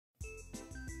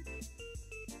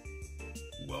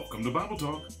Welcome to Bible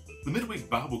Talk, the midweek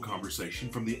Bible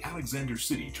conversation from the Alexander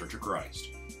City Church of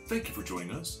Christ. Thank you for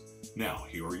joining us. Now,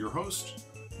 here are your hosts,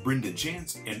 Brendan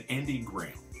Chance and Andy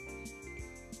Graham.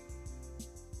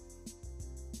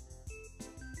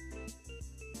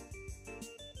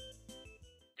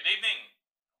 Good evening.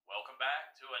 Welcome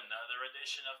back to another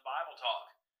edition of Bible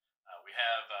Talk. We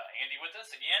have Andy with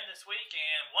us again this week,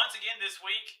 and once again this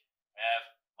week, we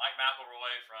have Mike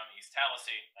McElroy from East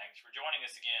Tallasee. Thanks for joining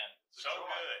us again. So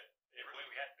good. We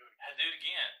had to do it. Had to do it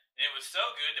again. And it was so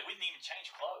good that we didn't even change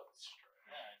clothes.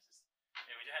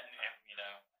 Yeah, we hadn't,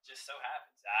 it just so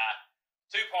happens.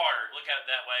 Two-parter, look at it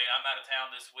that way. I'm out of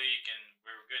town this week, and we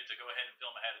were good to go ahead and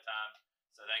film ahead of time.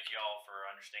 So thank you all for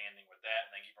understanding with that.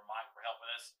 And thank you for Mike for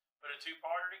helping us put a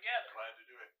two-parter together. Glad to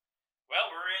do it. Well,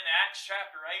 we're in Acts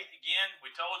chapter 8 again. We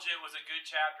told you it was a good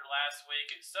chapter last week.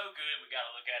 It's so good, we got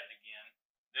to look at it again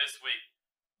this week.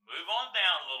 Move on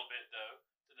down a little bit, though,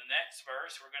 to the next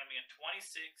verse. We're going to be in 26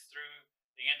 through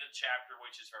the end of the chapter,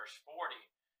 which is verse 40.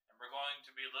 And we're going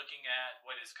to be looking at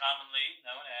what is commonly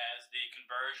known as the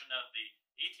conversion of the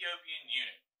Ethiopian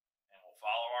eunuch. And we'll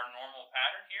follow our normal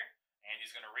pattern here. And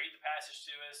he's going to read the passage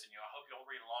to us, and I hope you'll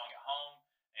read along at home.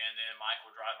 And then Mike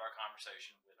will drive our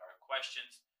conversation with our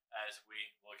questions as we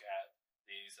look at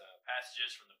these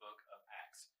passages from the book of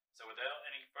Acts. So without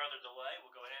any further delay,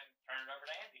 we'll go ahead and turn it over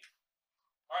to Andy.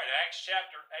 All right, Acts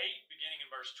chapter 8, beginning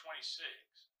in verse 26.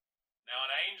 Now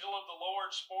an angel of the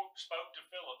Lord spoke to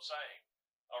Philip, saying,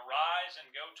 Arise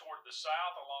and go toward the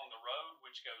south along the road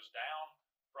which goes down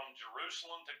from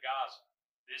Jerusalem to Gaza.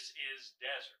 This is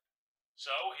desert.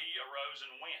 So he arose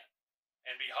and went.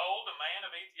 And behold, a man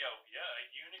of Ethiopia, a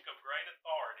eunuch of great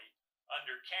authority,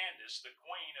 under Candace, the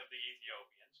queen of the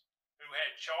Ethiopians, who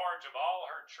had charge of all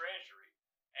her treasury,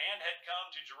 and had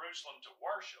come to Jerusalem to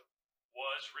worship,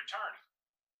 was returning.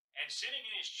 And sitting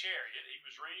in his chariot, he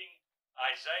was reading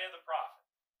Isaiah the prophet.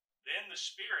 Then the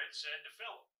Spirit said to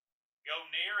Philip, Go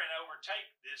near and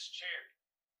overtake this chariot.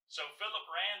 So Philip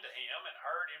ran to him and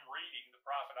heard him reading the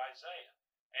prophet Isaiah,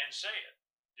 and said,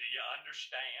 Do you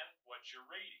understand what you're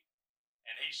reading?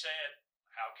 And he said,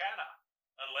 How can I,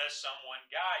 unless someone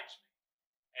guides me?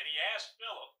 And he asked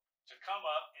Philip to come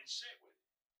up and sit with him.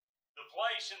 The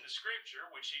place in the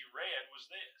scripture which he read was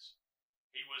this: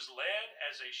 He was led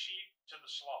as a sheep to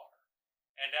the slaughter,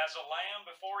 and as a lamb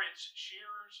before its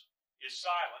shearers is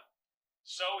silent,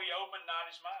 so he opened not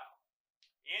his mouth.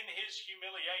 In his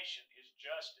humiliation his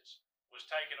justice was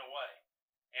taken away.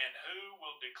 And who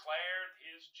will declare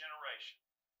his generation?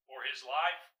 For his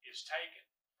life is taken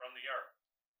from the earth.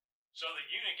 So the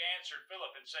eunuch answered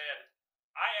Philip and said,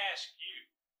 I ask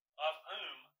you, of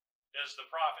whom does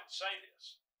the prophet say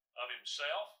this? Of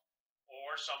himself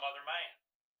or some other man?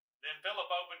 Then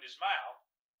Philip opened his mouth,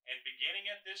 and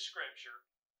beginning at this scripture,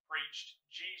 preached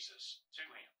Jesus to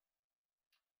him.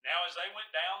 Now as they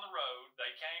went down the road,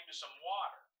 they came to some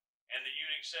water, and the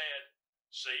eunuch said,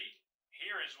 See,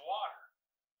 here is water.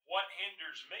 What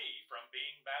hinders me from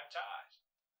being baptized?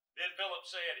 Then Philip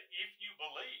said, If you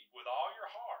believe with all your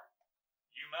heart,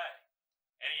 you may.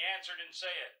 And he answered and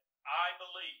said, I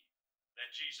believe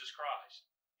that Jesus Christ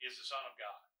is the Son of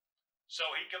God. So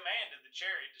he commanded the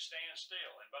chariot to stand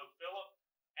still, and both Philip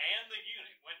and the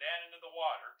eunuch went down into the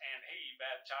water, and he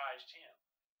baptized him.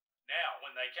 Now,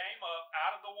 when they came up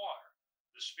out of the water,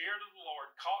 the Spirit of the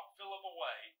Lord caught Philip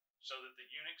away, so that the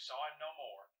eunuch saw him no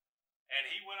more,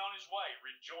 and he went on his way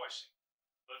rejoicing.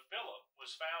 But Philip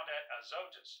was found at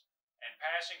Azotus, and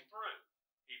passing through,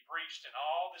 he preached in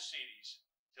all the cities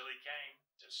till he came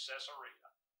to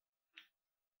Caesarea.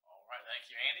 All right,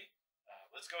 thank you, Andy.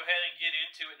 Let's go ahead and get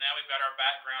into it now. We've got our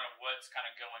background of what's kind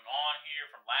of going on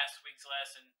here from last week's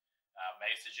lesson.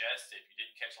 May suggest if you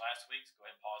didn't catch last week's, go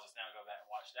ahead and pause us now, go back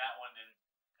and watch that one, then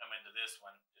come into this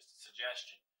one. Just a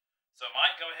suggestion. So,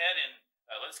 Mike, go ahead and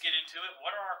let's get into it.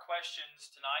 What are our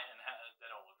questions tonight, and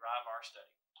that will drive our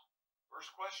study?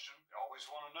 First question, you always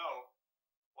want to know,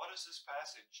 what is this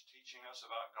passage teaching us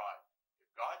about God?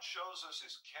 If God shows us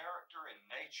his character and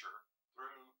nature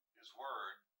through his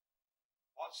word,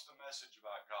 what's the message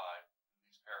about God in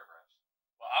these paragraphs?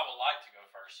 Well, I would like to go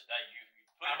first today. You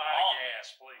put I'm it out on. of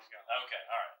gas, please go. Okay,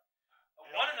 all right.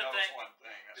 You One of the know, things. one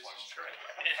thing, that's This why is I'm true.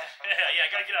 Yeah, I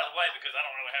got to get out of the way because I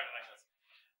don't really have anything else.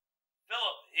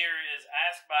 Philip here is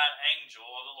asked by an angel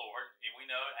of the Lord. And we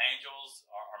know angels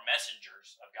are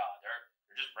messengers of God. They're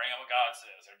just bringing what God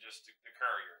says. They're just the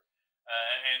courier.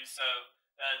 And so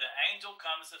the angel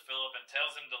comes to Philip and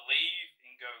tells him to leave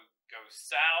and go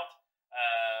south,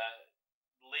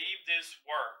 leave this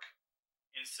work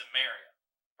in Samaria.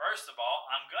 First of all,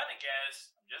 I'm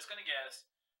just going to guess,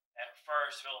 at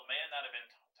first Philip may not have been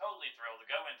totally thrilled to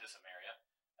go into Samaria.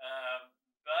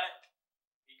 but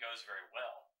he goes very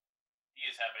well. He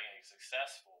is having a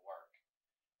successful work.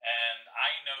 And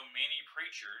I know many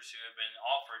preachers who have been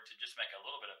offered, to just make a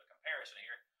little bit of a comparison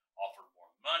here, offered more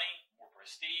money, more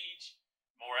prestige,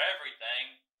 more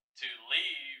everything to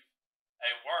leave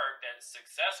a work that's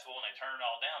successful, and they turn it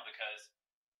all down because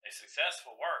a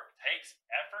successful work takes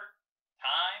effort,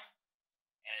 time,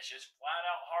 and it's just flat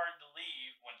out hard to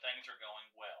leave when things are going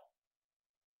well.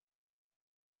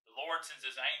 The Lord sends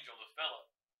his angel to Philip.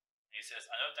 And he says,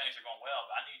 I know things are going well,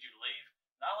 but I need you to leave.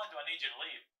 Not only do I need you to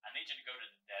leave, I need you to go to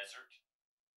the desert.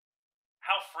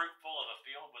 How fruitful of a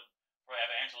field for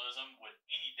evangelism would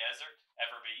any desert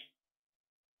ever be?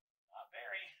 Not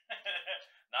very.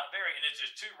 Not very. And there's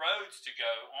just 2 roads to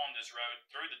go on this road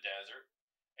through the desert.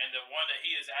 And the one that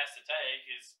he is asked to take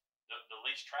is the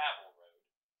least traveled road.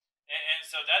 And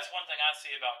so that's one thing I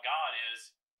see about God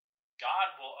is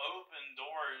God will open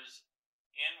doors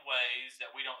in ways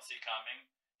that we don't see coming.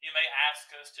 He may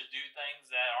ask us to do things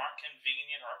that aren't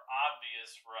convenient or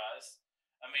obvious for us.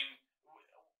 I mean,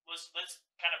 let's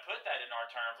kind of put that in our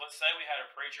terms. Let's say we had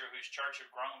a preacher whose church had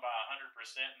grown by 100%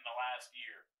 in the last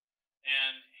year,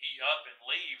 and he up and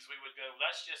leaves. We would go,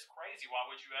 that's just crazy. Why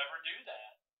would you ever do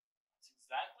that? That's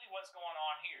exactly what's going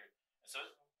on here. And so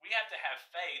we have to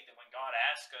have faith that when God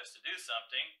asks us to do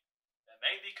something that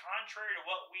may be contrary to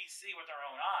what we see with our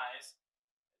own eyes,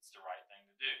 it's the right thing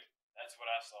to do. That's what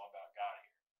I saw about God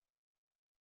here.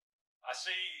 I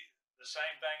see the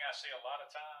same thing I see a lot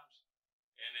of times,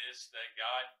 and it's that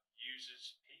God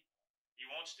uses people. He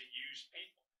wants to use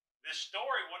people. This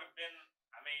story would have been,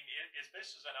 I mean, if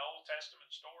this is an Old Testament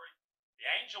story, the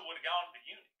angel would have gone to the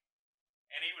eunuch,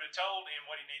 and he would have told him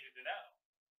what he needed to know.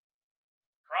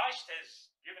 Christ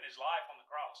has given his life on the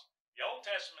cross. The Old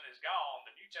Testament is gone.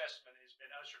 The New Testament has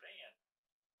been ushered in.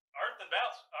 Earthen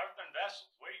vessels.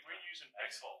 We're using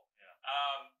people. Yeah.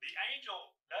 The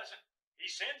angel doesn't. He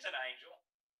sends an angel,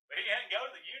 but he doesn't go to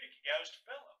the eunuch. He goes to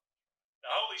Philip. The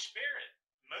Holy Spirit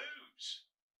moves,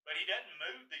 but he doesn't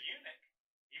move the eunuch.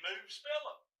 He moves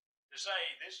Philip to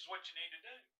say, this is what you need to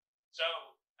do. So,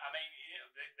 I mean,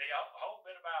 the whole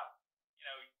bit about,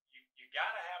 you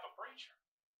got to have a preacher.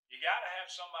 You got to have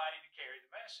somebody to carry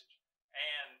the message.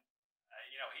 And,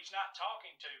 he's not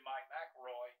talking to Mike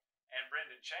McElroy and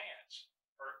Brendan Chance,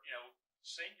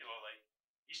 singularly.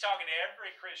 He's talking to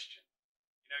every Christian.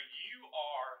 You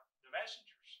are the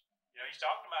messengers. He's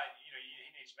talking about, he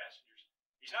needs messengers.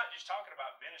 He's not just talking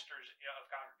about ministers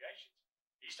of congregations.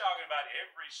 He's talking about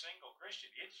every single Christian.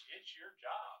 It's your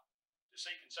job to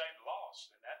seek and save the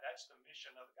lost, and that's the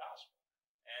mission of the gospel.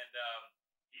 And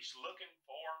he's looking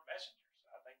for messengers.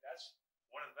 I think that's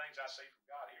one of the things I see from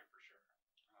God here for sure.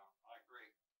 I agree.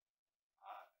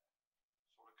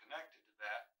 Sort of connected to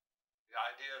that, the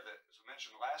idea that, as we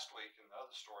mentioned last week in the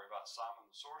other story about Simon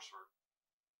the sorcerer,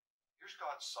 here's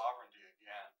God's sovereignty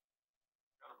again.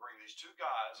 He's going to bring these 2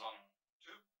 guys on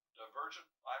 2 divergent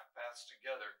life paths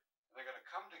together, and they're going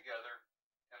to come together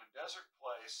in a desert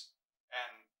place.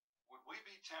 And would we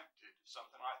be tempted if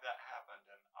something like that happened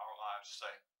in our lives to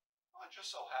say, well, it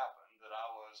just so happened that I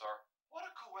was, or what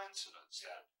a coincidence.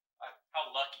 Yeah.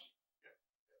 How lucky.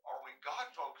 Are we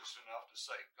God-focused enough to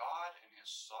say God in his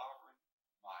sovereign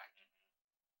might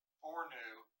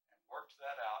foreknew and worked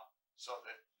that out so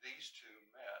that these 2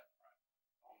 met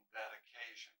on that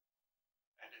occasion?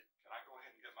 And can I go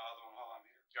ahead and get my other one while I'm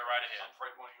here? Go right ahead. I'm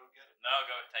afraid one of you will get it. No,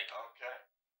 go take it. Okay.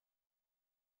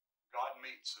 God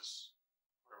meets us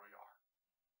where we are.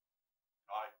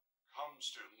 God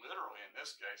comes to, literally in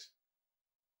this case,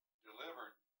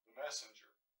 delivered the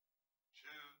messenger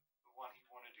to the one he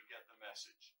wanted to get the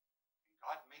message. And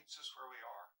God meets us where we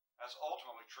are. That's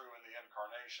ultimately true in the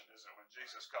incarnation, isn't it? When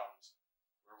Jesus comes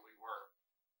where we were.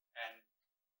 And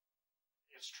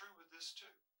it's true with this too.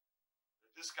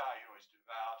 That this guy, he's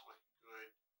devout, looking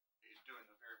good. He's doing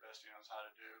the very best he knows how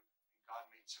to do. And God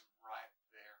meets him right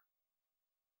there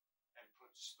and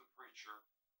puts the preacher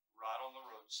right on the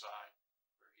roadside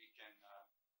where he can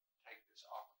take this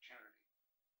opportunity,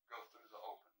 go through the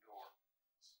open door.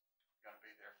 It's going to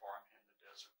be there for him in the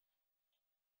desert.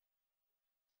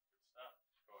 Good stuff.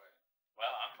 Go ahead.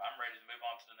 Well, I'm ready to move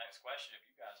on to the next question if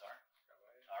you guys are. Go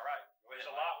ahead. All right. Go ahead.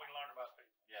 There's a lot we learn about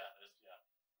people. Yeah. It's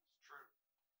true.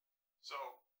 So,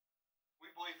 we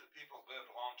believe that people lived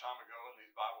a long time ago and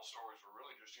these Bible stories were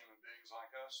really just human beings like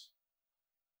us.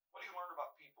 What do you learn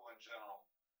about people in general?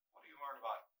 What do you learn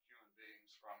about human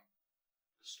beings from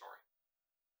this story?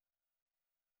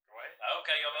 Go ahead.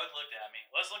 Okay, y'all both looked at me.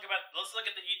 Let's look at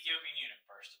the Ethiopian eunuch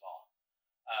first of all.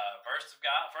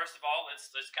 First of all, let's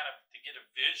kind of to get a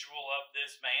visual of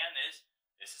this man.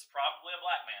 This is probably a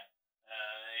black man.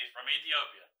 He's from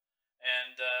Ethiopia,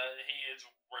 and he is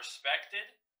respected.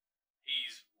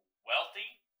 He's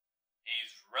wealthy.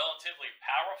 He's relatively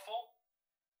powerful.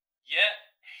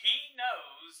 Yet he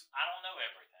knows I don't know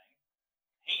everything.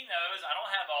 He knows I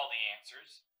don't have all the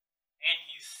answers, and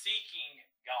he's seeking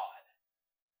God.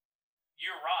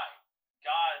 You're right.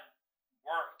 God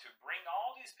worked to bring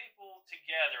all these people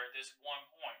together at this one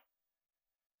point.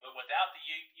 But without the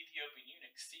Ethiopian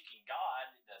eunuch seeking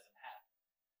God, it doesn't happen.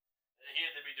 He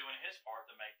had to be doing his part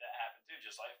to make that happen too,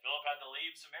 just like Philip had to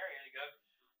leave Samaria to go.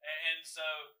 And so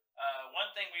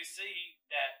one thing we see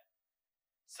that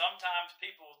sometimes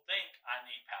people think, I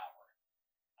need power,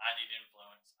 I need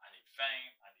influence, I need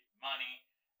fame, I need money,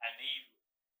 I need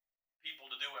people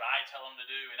to do what I tell them to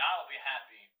do, and I will be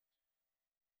happy.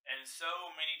 And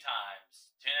so many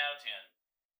times, 10 out of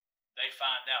 10, they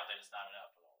find out that it's not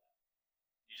enough with all that.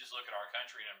 You just look at our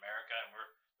country in America, and we're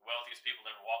the wealthiest people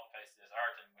that ever walked the face of this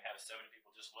earth, and we have so many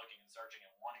people just looking and searching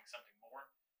and wanting something more.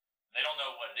 And they don't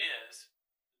know what it is.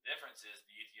 The difference is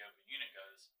the Ethiopian eunuch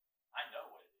goes, I know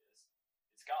what it is.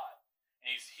 It's God.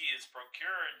 And he has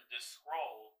procured this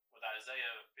scroll with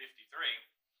Isaiah 53.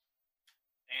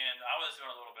 And I was doing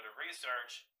a little bit of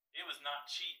research. It was not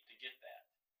cheap to get that.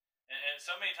 And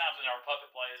so many times in our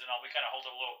puppet plays and all, we kind of hold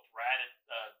a little ratted,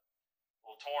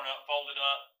 little torn up, folded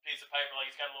up piece of paper,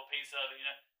 like he's got a little piece of it, you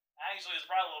know. Actually, it's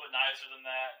probably a little bit nicer than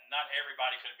that, and not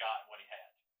everybody could have gotten what he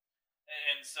had.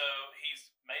 And so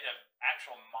he's made an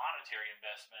actual monetary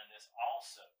investment in this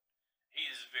also. He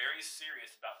is very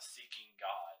serious about seeking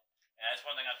God. And that's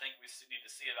one thing I think we need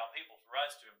to see about people, for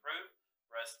us to improve,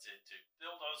 for us to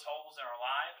fill those holes in our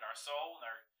life and our soul and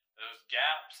those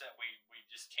gaps that we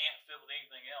just can't fill with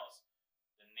anything else.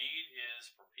 The need is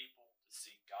for people to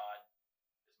seek God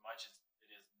as much as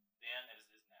it is then as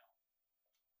it is now.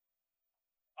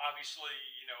 Obviously,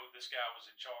 this guy was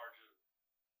in charge of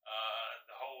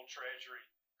the whole treasury.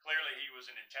 Clearly, he was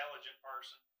an intelligent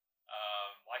person.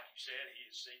 Like you said, he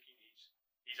is seeking.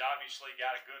 He's obviously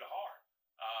got a good heart.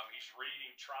 He's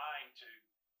reading, trying to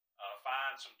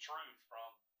find some truth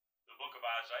from the book of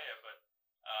Isaiah. But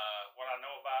what I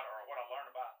know about, or what I learned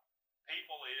about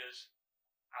people is,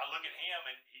 I look at him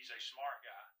and he's a smart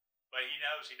guy, but he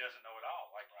knows he doesn't know it all,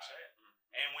 like you said. Mm-hmm.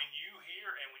 And when you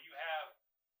hear and when you have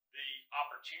the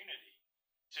opportunity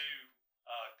to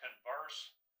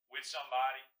converse with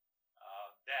somebody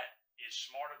that is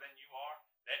smarter than you are,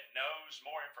 that knows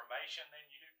more information than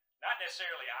you do, not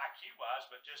necessarily IQ-wise,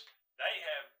 but just they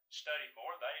have studied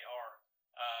more. They are,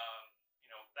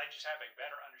 they just have a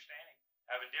better understanding,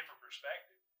 have a different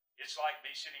perspective. It's like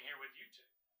me sitting here with you two.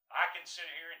 I can sit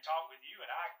here and talk with you,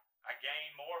 and I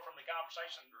gain more from the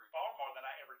conversation, far more than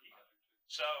I ever did.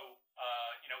 So,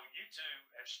 you two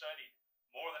have studied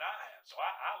more than I have. So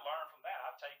I learn from that.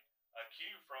 I take a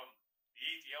cue from the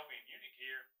Ethiopian eunuch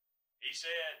here. He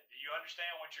said, do you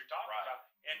understand what you're talking about?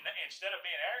 And instead of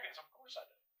being arrogant, of course I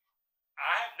do.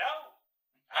 I don't.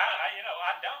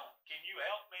 Can you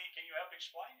help me? Can you help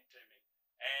explain it to me?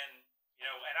 And,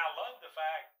 and I love the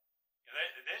fact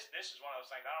that this is one of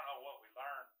those things, I don't know what we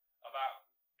learn about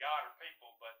God or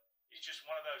people, but it's just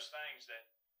one of those things that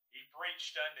he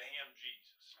preached unto him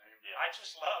Jesus. Yeah. I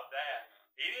just love that.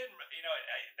 He didn't,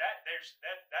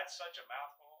 that's such a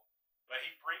mouthful, but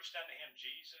he preached unto him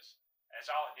Jesus. That's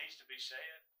all it needs to be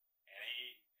said, and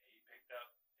he picked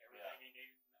up everything he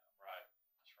needed to know. Right.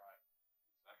 That's right.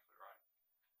 Exactly right.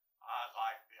 I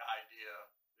like the idea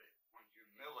that when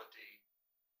humility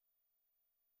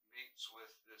meets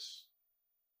with this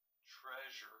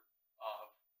treasure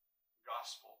of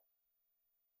gospel,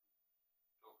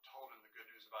 told him the good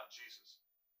news about Jesus,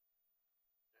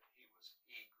 that he was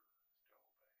eager to obey.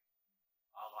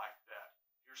 I like that.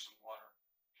 Here's some water.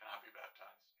 Can I be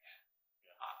baptized? Yeah.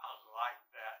 I like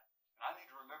that. And I need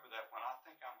to remember that when I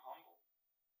think I'm humble.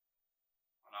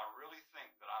 When I really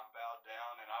think that I'm bowed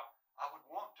down, and I would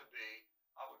want to be,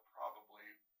 I would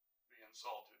probably be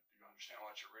insulted. Do you understand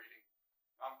what you're reading?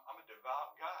 I'm a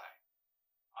devout guy.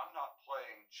 I'm not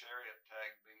playing chariot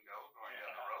tag bingo going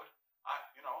down the road.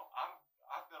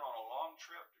 I've been on a long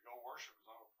trip to go worship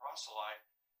because I'm a proselyte,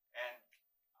 and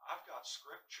I've got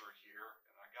scripture here,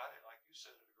 and I got it, like you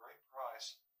said, at a great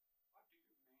price. What do you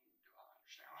mean? Do I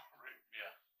understand what I'm reading?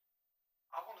 Yeah.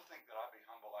 I want to think that I'd be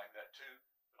humble like that too,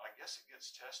 but I guess it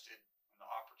gets tested when the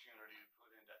opportunity to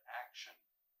put into action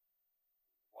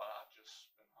what I've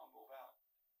just been humble about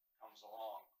comes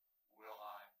along. Will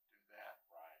I do that?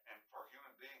 Right. And for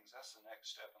human beings, that's the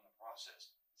next step in the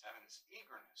process. It's having this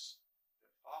eagerness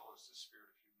that follows the spirit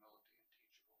of humility and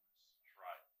teachableness. That's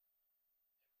right.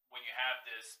 When you have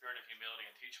this spirit of humility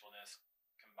and teachableness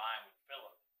combined with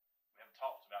Philip, we haven't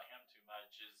talked about him too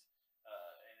much,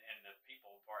 and the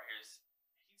people part here is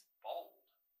he's bold.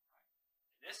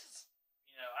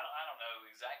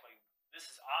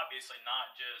 obviously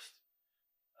not just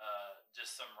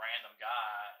some random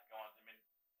guy going. I mean,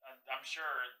 I'm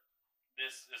sure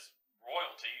this is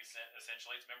royalty.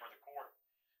 Essentially, it's a member of the court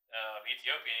of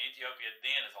Ethiopia. And Ethiopia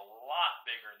then is a lot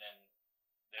bigger than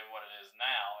what it is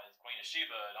now. It's Queen of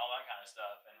Sheba and all that kind of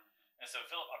stuff. And so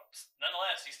Philip,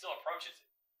 nonetheless, he still approaches it,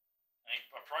 and he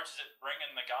approaches it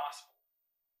bringing the gospel,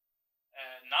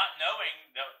 and not knowing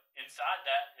that inside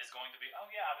that is going to be, oh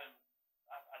yeah,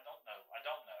 I don't know,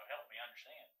 help me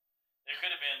understand. It could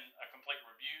have been a complete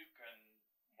rebuke and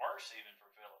worse even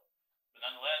for Philip. But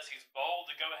nonetheless, he's bold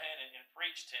to go ahead and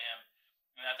preach to him.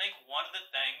 And I think one of the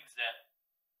things that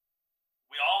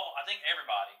I think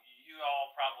everybody, we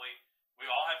all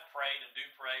have prayed and do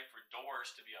pray for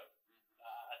doors to be open.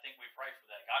 I think we pray for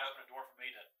that. God opened a door for me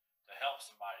to help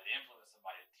somebody, to influence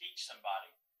somebody, to teach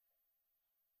somebody.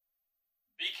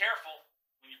 Be careful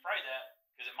when you pray that,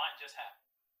 because it might just happen.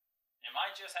 It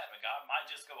might just happen. God might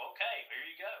just go, okay, here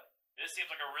you go. This seems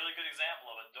like a really good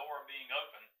example of a door being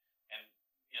open. And,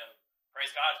 praise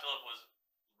God, Philip was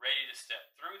ready to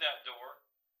step through that door,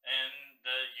 and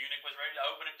the eunuch was ready to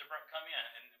open it to come in.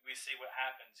 And we see what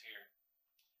happens here.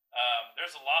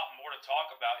 There's a lot more to talk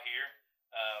about here.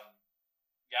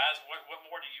 Guys, what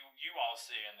more do you all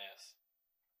see in this?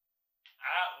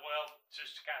 Well,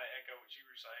 just to kind of echo what you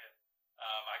were saying,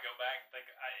 I go back and think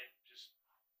it just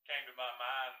came to my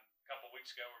mind a couple of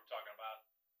weeks ago. We were talking about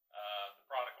the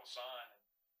prodigal son. And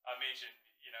I mentioned,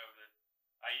 that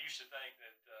I used to think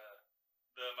that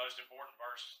the most important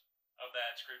verse of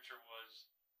that scripture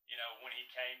was, when he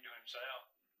came to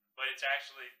himself. But it's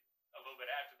actually a little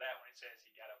bit after that when it says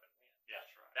he got up and went. Yeah,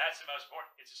 that's right. That's the most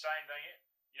important. It's the same thing.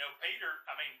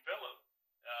 Philip,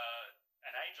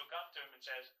 an angel comes to him and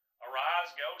says,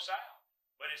 "Arise, go south."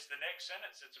 But it's the next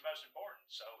sentence that's the most important.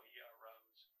 So he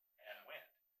arose and went.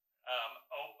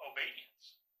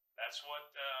 Obedience. That's what.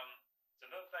 It's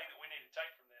another thing that we need to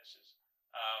take from this is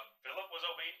Philip was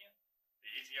obedient.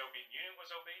 The Ethiopian eunuch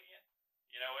was obedient.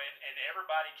 And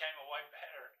everybody came away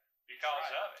better because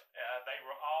of it. They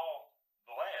were all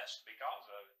blessed because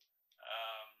of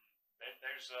it.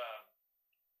 There's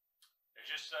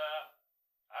just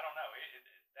I don't know.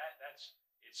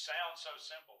 It sounds so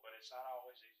simple, but it's not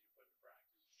always easy to put into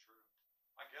practice. It's true.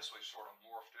 I guess we sort of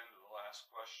morphed into the last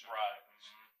question, Right?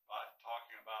 By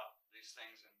talking about these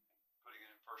things and putting it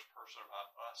in first person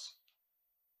about us.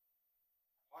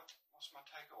 What's my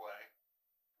takeaway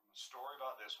from a story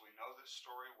about this? We know this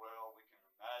story well. We can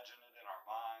imagine it in our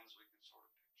minds. We can sort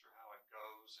of picture how it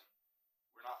goes, and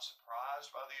we're not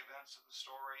surprised by the events of the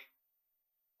story.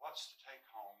 What's to take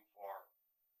home for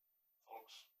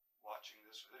folks watching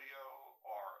this video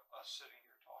or us sitting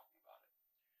here talking about it?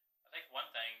 I think one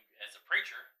thing, as a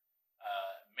preacher,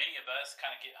 many of us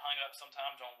kind of get hung up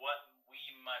sometimes on what we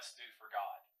must do for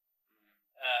God.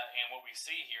 And what we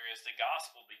see here is the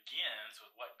gospel begins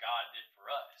with what God did for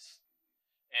us.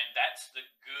 And that's the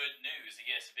good news. The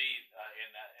ESV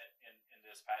in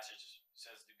this passage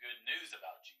says the good news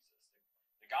about Jesus.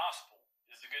 The gospel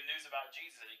is the good news about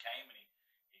Jesus, that he came and he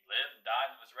lived and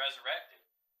died and was resurrected.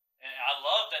 And I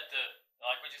love that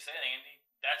like what you said, Andy,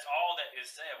 that's all that is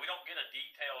said. We don't get a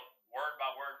detailed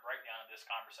word-by-word breakdown of this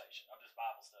conversation, of this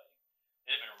Bible study.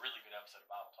 It had been a really good episode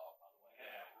of Bible Talk, by the way.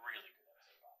 Yeah. A really good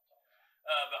episode of Bible Talk.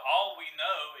 But all we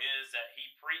know is that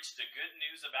he preached the good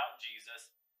news about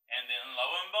Jesus, and then lo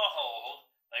and behold,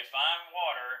 they find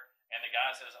water, and the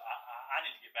guy says, I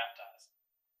need to get baptized.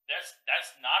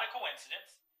 That's not a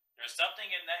coincidence. There's something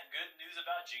in that good news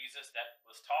about Jesus that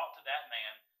was taught to that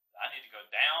man. I need to go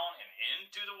down and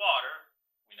into the water.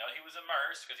 We know he was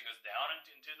immersed because he goes down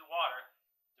into the water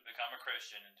to become a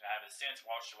Christian and to have his sins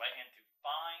washed away and to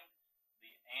find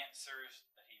the answers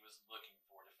that he was looking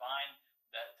for, to find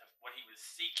what he was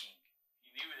seeking.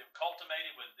 He knew it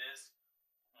culminated with this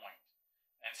point.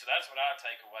 And so that's what I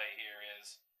take away here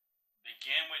is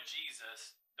begin with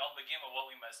Jesus. Don't begin with what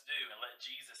we must do, and let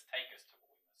Jesus take us to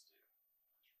what we must do.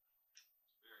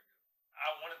 Very good.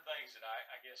 One of the things that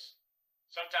I guess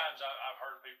sometimes I've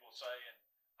heard people say, and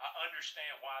I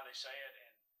understand why they say it,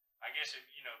 and I guess if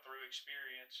through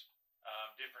experience,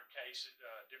 different cases,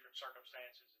 different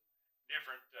circumstances,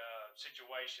 different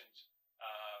situations,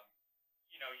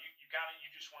 you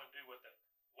just want to do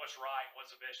what's right, what's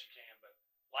the best you can. But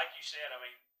like you said, I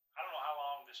don't know how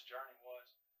long this journey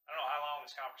was. I don't know how long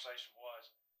this conversation was,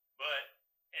 but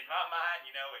in my mind,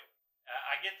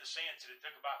 I get the sense that it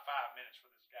took about 5 minutes for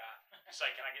this guy to say,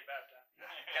 "Can I get baptized?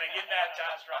 Can I get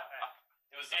baptized right now?"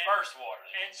 It was the first water.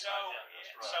 And so,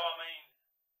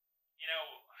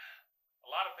 a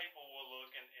lot of people will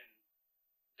look and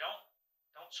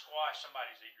don't squash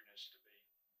somebody's eagerness to be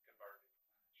converted.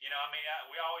 You know, I mean,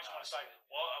 we always want to say,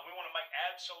 well, we want to make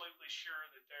absolutely sure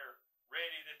that they're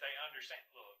ready, that they understand.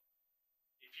 Look,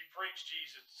 if you preach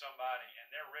Jesus to somebody and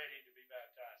they're ready to be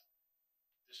baptized,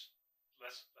 just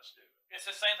let's do it. It's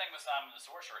the same thing with Simon the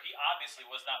sorcerer. He obviously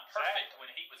was not perfect when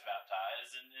he was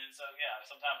baptized, and so yeah,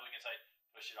 sometimes we can say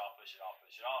push it off,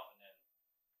 and then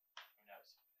who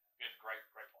knows? Good, great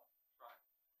point. Right.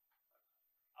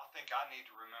 I think I need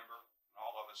to remember, and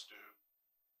all of us do,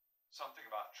 something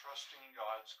about trusting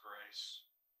God's grace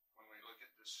when we look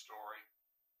at this story,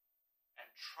 and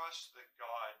trust that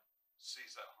God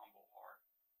sees that humble heart.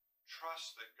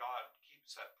 Trust that God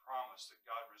keeps that promise that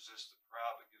God resists the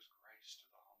proud but gives grace to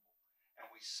the humble. And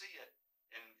we see it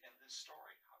in this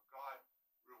story, how God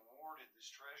rewarded this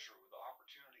treasure with the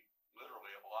opportunity,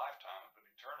 literally of a lifetime, of an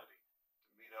eternity,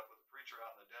 to meet up with a preacher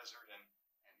out in the desert and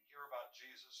hear about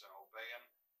Jesus and obey him.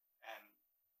 And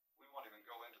we won't even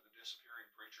go into the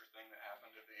disappearing preacher thing that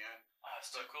happened at the end. Oh,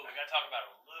 it's too cool. We got to talk about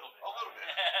it a little bit. A little bit.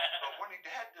 But when he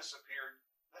had disappeared,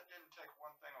 that didn't take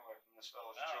one thing away from this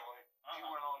fellow's joy. He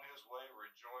went on his way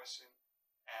rejoicing.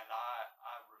 And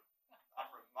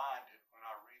I'm reminded when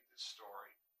I read this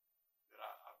story that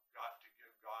I've got to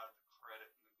give God the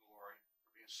credit and the glory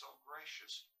for being so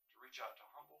gracious to reach out to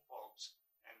humble folks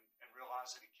and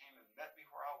realize that he came and met me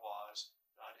where I was,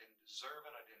 that I didn't deserve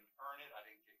it, I didn't earn it, I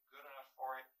didn't get good enough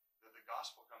for it, that the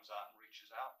gospel comes out and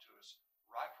reaches out to us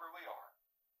right where we are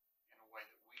in a way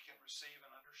that we can receive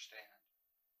and understand.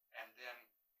 And then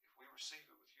if we receive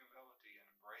it with humility and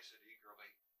embrace it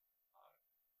eagerly,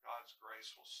 God's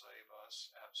grace will save us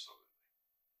absolutely.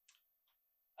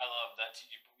 I love that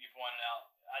you pointed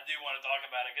out. I do want to talk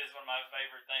about it because it's one of my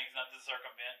favorite things, not to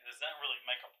circumvent, because it doesn't really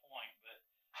make a point, but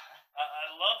I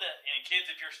love that. And kids,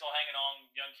 if you're still hanging on,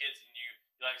 young kids, and you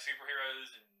like superheroes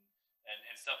and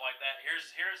stuff like that,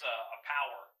 here's a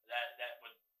power that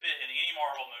would fit in any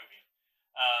Marvel movie.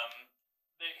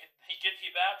 He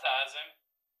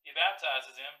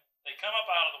baptizes him. They come up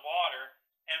out of the water,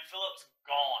 and Philip's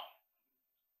gone.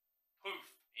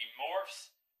 Poof! He morphs.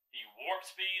 He warp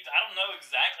speeds. I don't know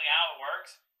exactly how it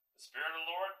works. The Spirit of the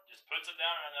Lord just puts him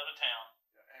down in another town.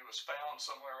 And he was found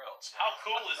somewhere else. How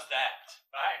cool is that?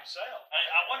 By himself.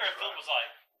 I wonder if Philip was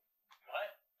like, what?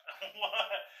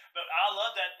 What? But I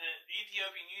love that the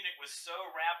Ethiopian eunuch was so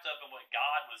wrapped up in what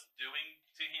God was doing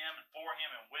to him and for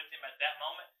him and with him at that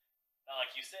moment.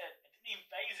 Like you said, it didn't even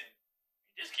faze him.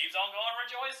 He just keeps on going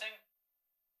rejoicing.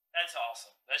 That's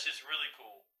awesome. That's just really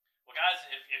cool. Well, guys,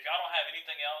 if y'all don't have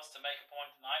anything else to make a point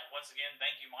tonight, once again,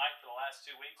 thank you, Mike, for the last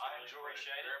 2 weeks. I really enjoyed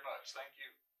appreciate it very much. Thank you.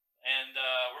 And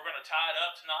we're going to tie it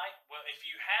up tonight. Well, if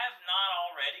you have not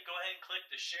already, go ahead and click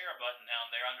the share button down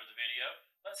there under the video.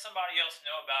 Let somebody else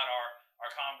know about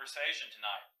our conversation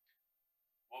tonight.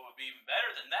 What would be even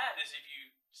better than that is if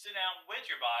you sit down with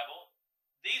your Bible.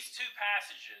 These two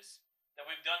passages that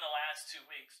we've done the last 2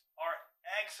 weeks are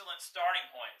excellent starting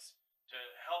points to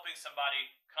helping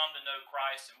somebody come to know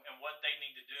Christ and what they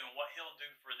need to do and what he'll do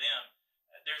for them.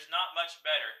 There's not much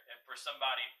better for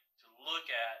somebody to look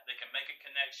at that can make a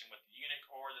connection with the eunuch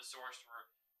or the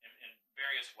sorcerer in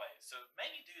various ways. So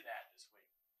maybe do that this week.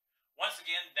 Once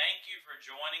again, thank you for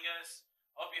joining us.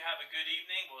 Hope you have a good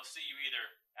evening. We'll see you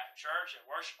either at church, at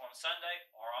worship on Sunday,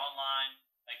 or online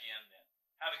again then.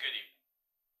 Have a good evening.